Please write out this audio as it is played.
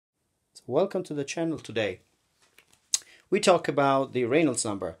Welcome to the channel today. We talk about the Reynolds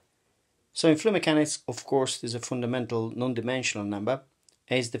number. So in fluid mechanics, of course, there's a fundamental non-dimensional number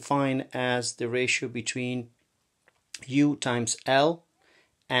as defined as the ratio between U times L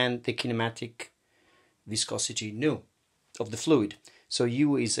and the kinematic viscosity nu of the fluid. So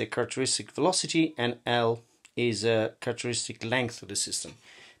U is a characteristic velocity and L is a characteristic length of the system.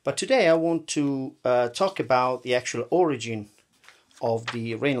 But today I want to talk about the actual origin of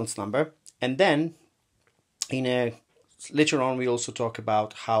the Reynolds number, and then later on we also talk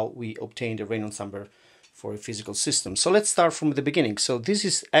about how we obtain the Reynolds number for a physical system. So let's start from the beginning. So this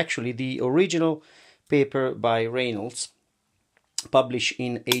is actually the original paper by Reynolds, published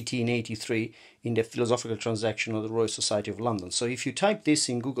in 1883 in the Philosophical Transaction of the Royal Society of London. So if you type this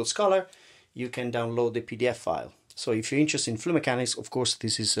in Google Scholar, you can download the PDF file. So if you're interested in fluid mechanics, of course,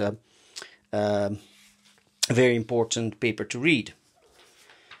 this is a very important paper to read.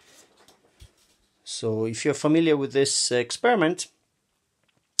 So if you're familiar with this experiment,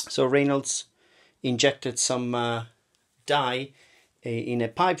 so Reynolds injected some dye in a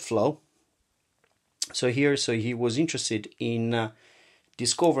pipe flow. So he was interested in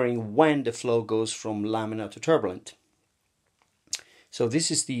discovering when the flow goes from laminar to turbulent. So this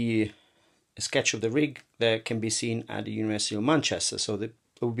is the sketch of the rig that can be seen at the University of Manchester. So it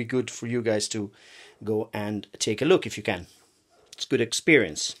would be good for you guys to go and take a look if you can. It's a good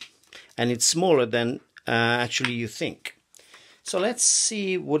experience. And it's smaller than actually you think. So let's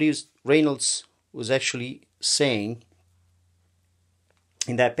see what Reynolds was actually saying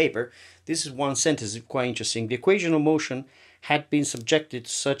in that paper. This is one sentence, quite interesting. The equation of motion had been subjected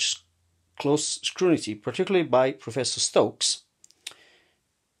to such close scrutiny, particularly by Professor Stokes,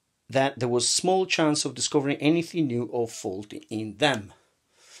 that there was small chance of discovering anything new or faulty in them.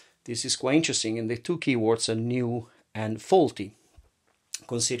 This is quite interesting, and the two keywords are new and faulty,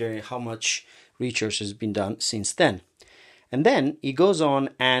 considering how much research has been done since then. And then he goes on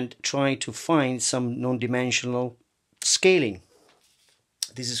and tries to find some non-dimensional scaling.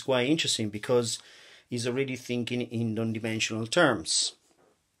 This is quite interesting because he's already thinking in non-dimensional terms.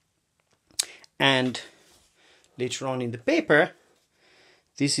 And later on in the paper,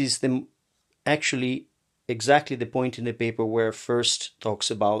 this is actually exactly the point in the paper where first talks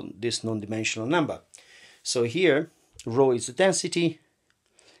about this non-dimensional number. So here, rho is the density,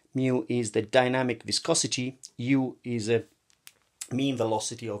 mu is the dynamic viscosity, u is a mean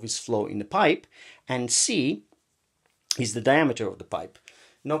velocity of its flow in the pipe, and c is the diameter of the pipe.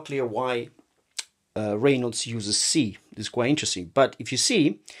 Not clear why Reynolds uses c. This is quite interesting. But if you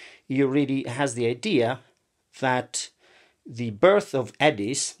see, he already has the idea that the birth of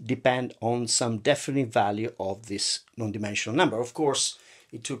eddies depend on some definite value of this non-dimensional number. Of course,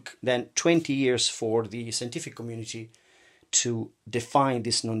 it took then 20 years for the scientific community to define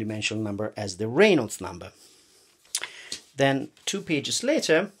this non-dimensional number as the Reynolds number. Then 2 pages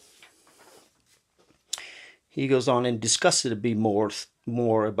later, he goes on and discusses a bit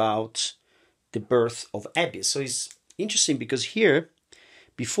more about the birth of eddies. So it's interesting because here,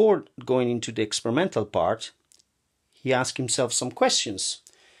 before going into the experimental part, he asked himself some questions.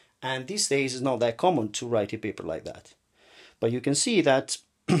 And these days it's not that common to write a paper like that. But you can see that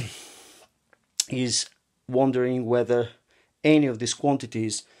he's wondering whether any of these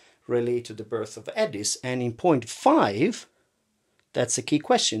quantities relate to the birth of eddies. And in point 5, that's a key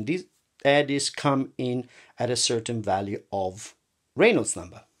question. These eddies come in at a certain value of Reynolds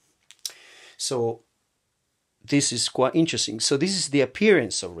number. So this is quite interesting. So this is the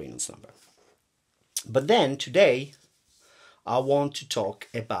appearance of Reynolds number. But then today, I want to talk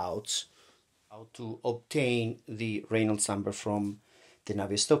about how to obtain the Reynolds number from the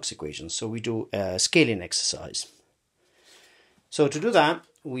Navier-Stokes equation. So we do a scaling exercise. So to do that,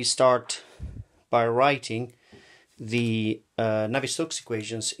 we start by writing the Navier-Stokes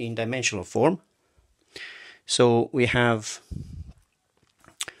equations in dimensional form. So we have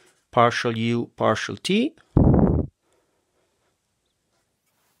partial u, partial t.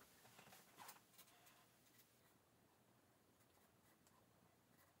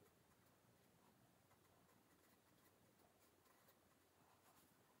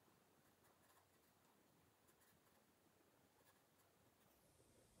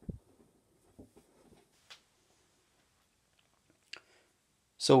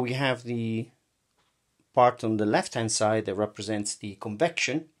 So we have the part on the left-hand side that represents the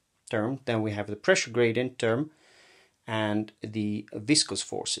convection term. Then we have the pressure gradient term and the viscous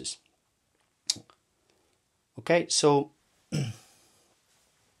forces. Okay, so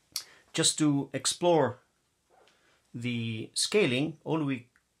just to explore the scaling, all we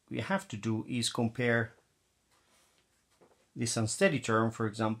have to do is compare this unsteady term, for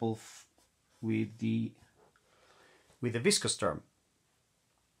example, with the viscous term.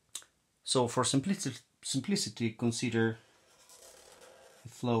 So for simplicity, consider a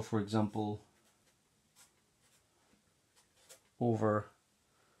flow, for example, over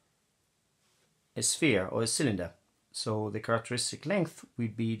a sphere or a cylinder. So the characteristic length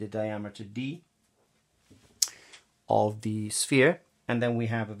would be the diameter d of the sphere, and then we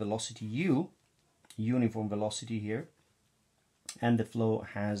have a velocity u, uniform velocity here, and the flow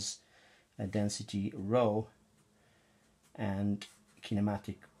has a density rho and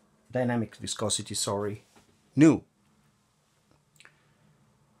dynamic viscosity, nu.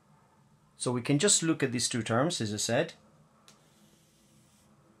 So we can just look at these two terms, as I said.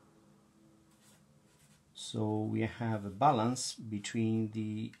 So we have a balance between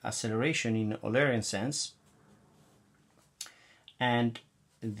the acceleration in Eulerian sense and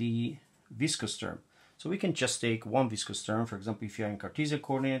the viscous term. So we can just take one viscous term. For example, if you are in Cartesian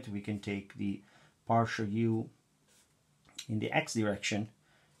coordinate, we can take the partial u in the x direction,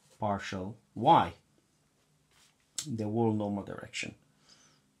 partial y in the whole normal direction.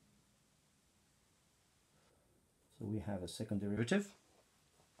 So we have a second derivative.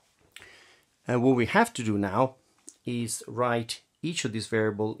 And what we have to do now is write each of these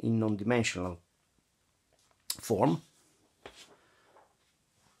variables in non-dimensional form.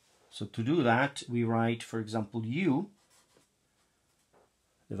 So to do that, we write, for example, u,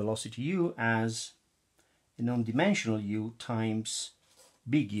 the velocity u, as a non-dimensional u times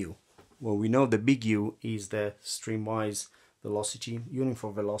big U. Well, we know the big U is the streamwise velocity,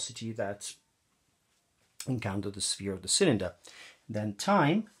 uniform velocity that encountered the sphere of the cylinder. Then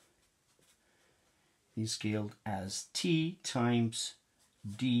time is scaled as t times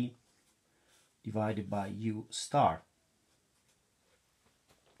d divided by u star.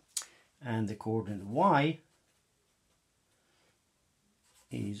 And the coordinate y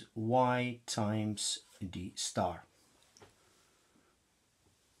is y times d star.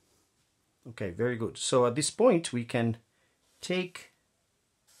 Okay, very good. So at this point we can take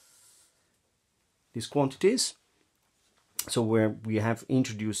these quantities. So where we have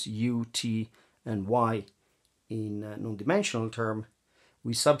introduced u, t and y in non-dimensional term,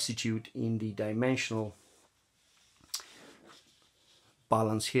 we substitute in the dimensional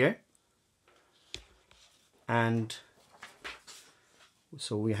balance here. And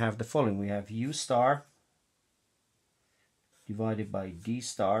so we have the following. We have u star divided by d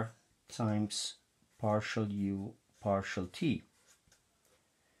star times partial u partial t,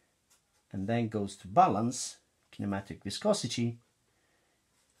 and then goes to balance kinematic viscosity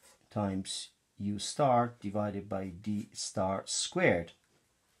times u star divided by d star squared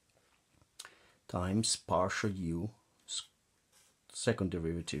times partial u second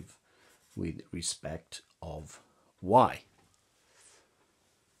derivative with respect of y.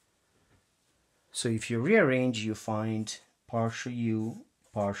 So if you rearrange, you find partial u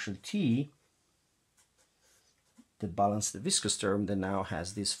partial t that balance the viscous term that now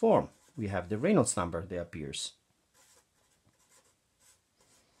has this form. We have the Reynolds number that appears.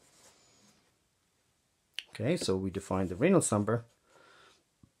 Okay, so we define the Reynolds number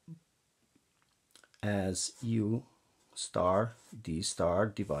as u star d star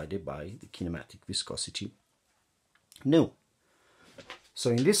divided by the kinematic viscosity nu. So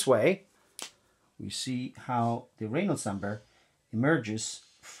in this way we see how the Reynolds number emerges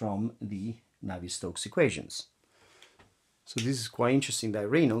from the Navier-Stokes equations. So this is quite interesting that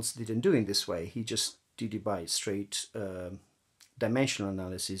Reynolds didn't do it this way. He just did it by straight dimensional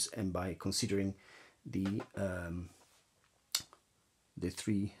analysis and by considering the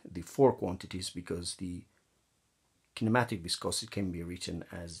four quantities, because the kinematic viscosity can be written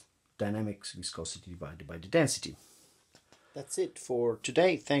as dynamic viscosity divided by the density. That's it for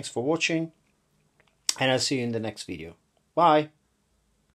today. Thanks for watching, and I'll see you in the next video. Bye!